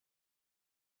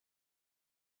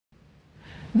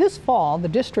This fall, the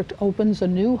district opens a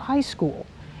new high school.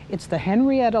 It's the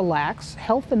Henrietta Lacks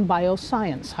Health and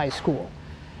Bioscience High School.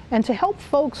 And to help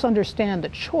folks understand the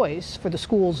choice for the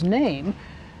school's name,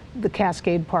 the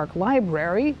Cascade Park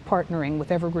Library, partnering with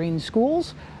Evergreen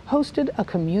Schools, hosted a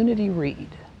community read.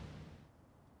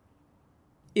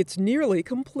 It's nearly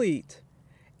complete.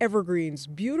 Evergreen's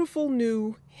beautiful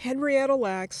new Henrietta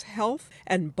Lacks Health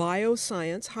and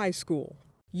Bioscience High School.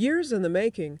 Years in the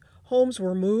making, homes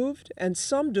were moved and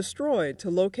some destroyed to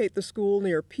locate the school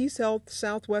near Peace Health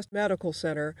Southwest Medical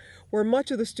Center, where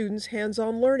much of the students'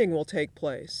 hands-on learning will take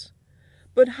place.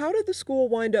 But how did the school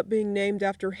wind up being named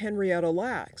after Henrietta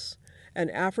Lacks, an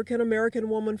African-American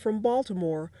woman from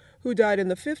Baltimore who died in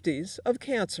the 50s of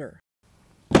cancer?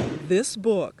 This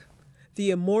book,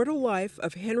 The Immortal Life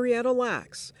of Henrietta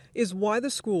Lacks, is why the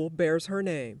school bears her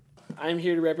name. I'm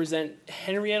here to represent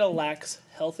Henrietta Lacks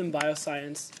Health and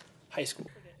Bioscience High School.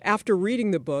 After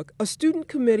reading the book, a student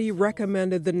committee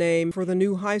recommended the name for the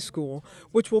new high school,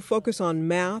 which will focus on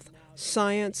math,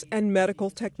 science, and medical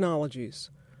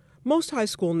technologies. Most high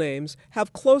school names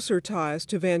have closer ties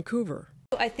to Vancouver.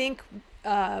 I think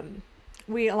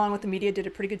we, along with the media, did a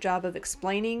pretty good job of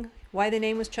explaining why the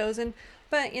name was chosen.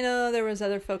 But, you know, there was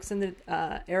other folks in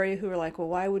the area who were like, well,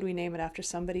 why would we name it after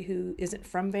somebody who isn't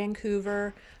from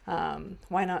Vancouver?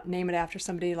 Why not name it after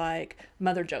somebody like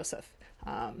Mother Joseph?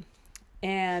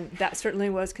 And that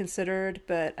certainly was considered,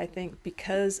 but I think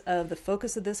because of the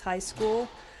focus of this high school,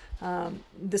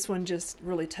 this one just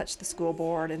really touched the school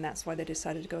board, and that's why they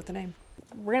decided to go with the name.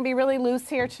 We're going to be really loose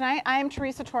here tonight. I'm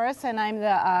Teresa Torres, and I'm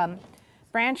the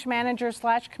branch manager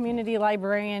 / community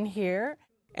librarian here.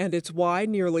 And it's why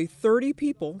nearly 30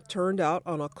 people turned out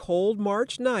on a cold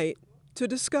March night to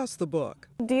discuss the book.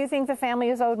 Do you think the family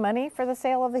is owed money for the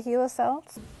sale of the HeLa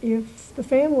cells? If the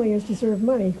family is deserved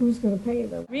money, who's going to pay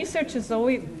them? Research is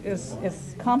always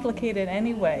is complicated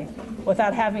anyway,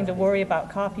 without having to worry about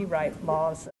copyright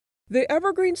laws. The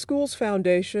Evergreen Schools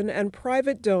Foundation and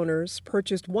private donors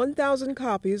purchased 1,000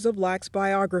 copies of Lacks'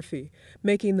 biography,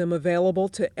 making them available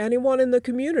to anyone in the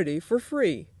community for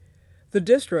free. The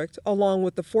district, along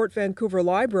with the Fort Vancouver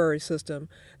Library System,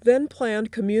 then planned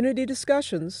community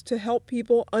discussions to help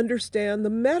people understand the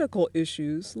medical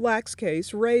issues Lacks'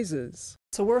 case raises.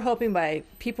 So we're hoping by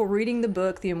people reading the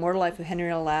book, The Immortal Life of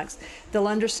Henrietta Lacks, they'll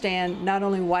understand not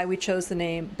only why we chose the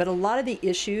name, but a lot of the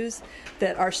issues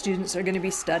that our students are going to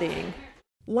be studying.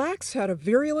 Lacks had a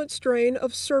virulent strain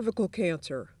of cervical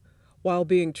cancer. While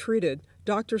being treated,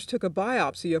 doctors took a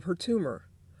biopsy of her tumor.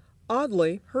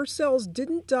 Oddly, her cells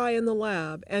didn't die in the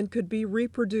lab and could be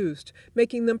reproduced,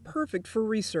 making them perfect for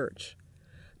research.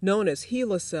 Known as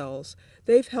HeLa cells,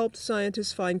 they've helped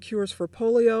scientists find cures for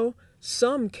polio,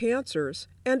 some cancers,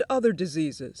 and other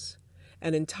diseases.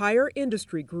 An entire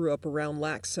industry grew up around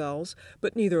Lacks cells,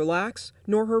 but neither Lacks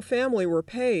nor her family were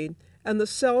paid, and the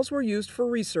cells were used for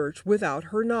research without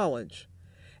her knowledge.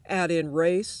 Add in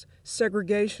race,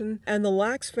 segregation, and the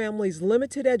Lacks family's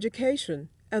limited education,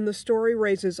 and the story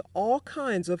raises all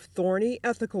kinds of thorny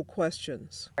ethical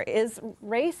questions. Is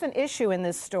race an issue in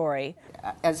this story?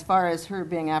 As far as her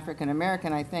being African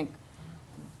American, I think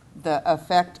the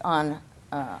effect on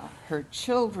her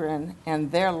children and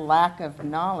their lack of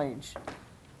knowledge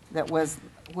that was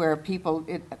where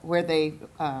they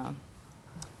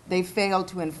failed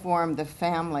to inform the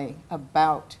family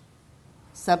about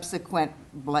subsequent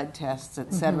blood tests,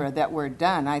 etc., that were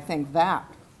done. I think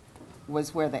that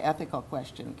was where the ethical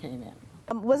question came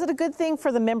in. Was it a good thing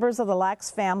for the members of the Lacks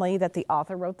family that the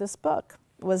author wrote this book?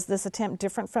 Was this attempt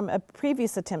different from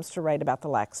previous attempts to write about the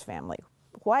Lacks family?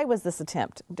 Why was this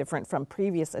attempt different from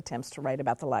previous attempts to write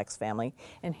about the Lacks family,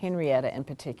 and Henrietta in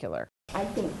particular? I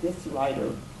think this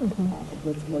writer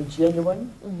was more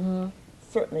genuine,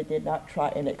 certainly did not try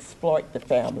and exploit the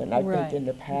family. And I think in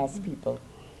the past people,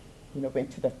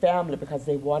 went to the family because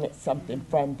they wanted something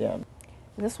from them.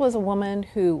 This was a woman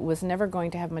who was never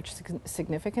going to have much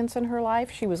significance in her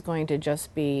life. She was going to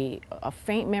just be a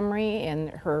faint memory in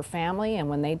her family, and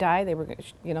when they died, they were,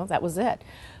 that was it.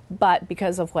 But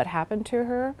because of what happened to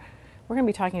her, we're going to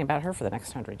be talking about her for the next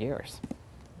 100 years.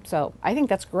 So I think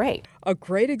that's great. A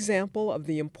great example of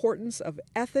the importance of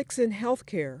ethics in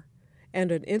healthcare, and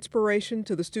an inspiration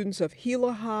to the students of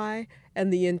HeLa High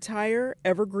and the entire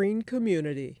Evergreen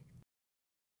community.